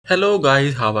Hello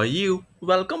guys, how are you?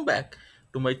 Welcome back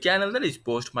to my channel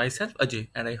Therichpost. Myself Ajay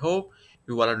and I hope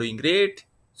you all are doing great.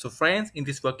 So friends, in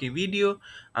this working video,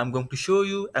 I'm going to show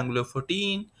you Angular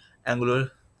 14,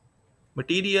 Angular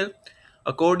Material,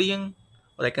 Accordion,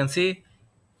 or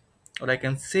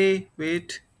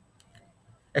wait,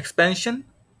 expansion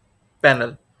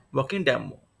panel working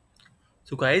demo.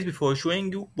 So guys, before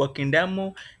showing you working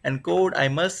demo and code, I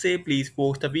must say please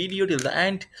watch the video till the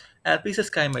end and please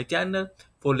subscribe my channel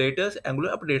for latest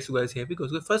Angular updates. So guys, here we go.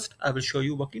 So first I will show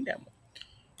you working demo.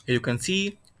 Here you can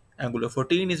see Angular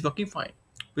 14 is working fine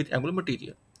with Angular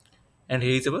material, and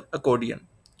here is our accordion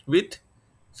with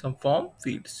some form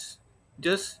fields.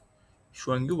 Just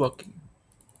showing you working.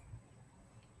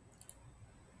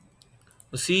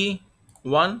 So see,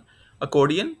 one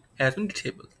accordion has been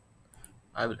disabled.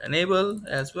 I will enable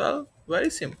as well.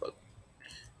 Very simple.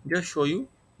 Just show you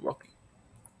working.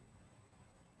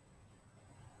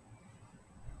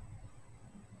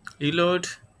 Reload.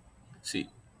 See,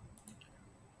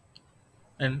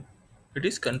 and it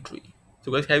is country.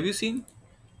 So guys, have you seen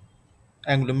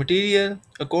Angular material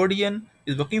accordion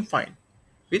is working fine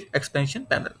with expansion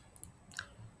panel.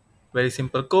 Very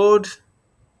simple code,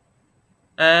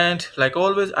 and like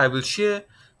always I will share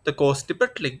the code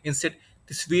snippet link inside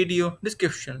this video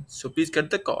description, so please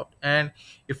get the code. And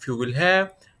if you will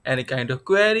have any kind of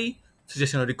query,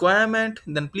 suggestion or requirement,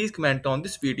 then please comment on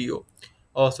this video.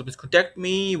 Also please contact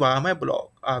me via my blog.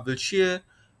 I will share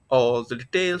all the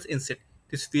details inside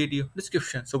this video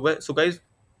description. So guys,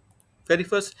 very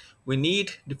first we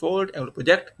need default Angular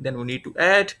project, then we need to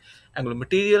add Angular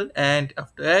material, and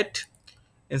after that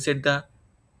inside the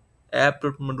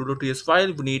app.module.ts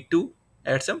file we need to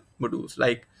add some modules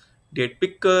like date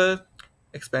picker,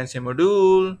 expansion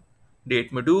module,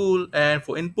 date module, and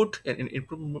for input and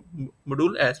input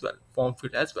module as well, form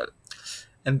field as well.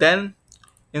 And then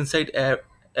inside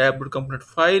app.component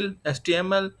file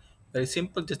html, very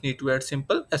simple, just need to add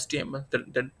simple html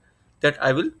that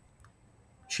I will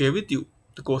share with you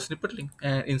the code snippet link.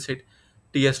 And inside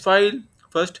ts file,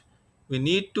 first we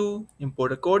need to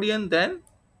import accordion, then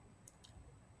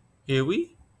here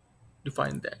we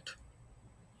define that.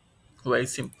 Very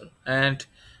simple. And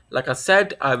like I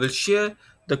said, I will share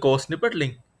the code snippet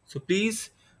link, so please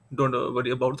don't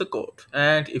worry about the code.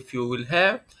 And if you will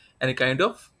have any kind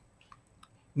of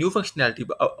new functionality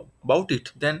about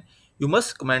it, then you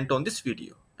must comment on this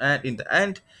video. And in the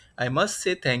end, I must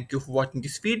say thank you for watching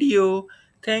this video.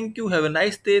 Thank you, have a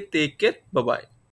nice day, take care, bye bye.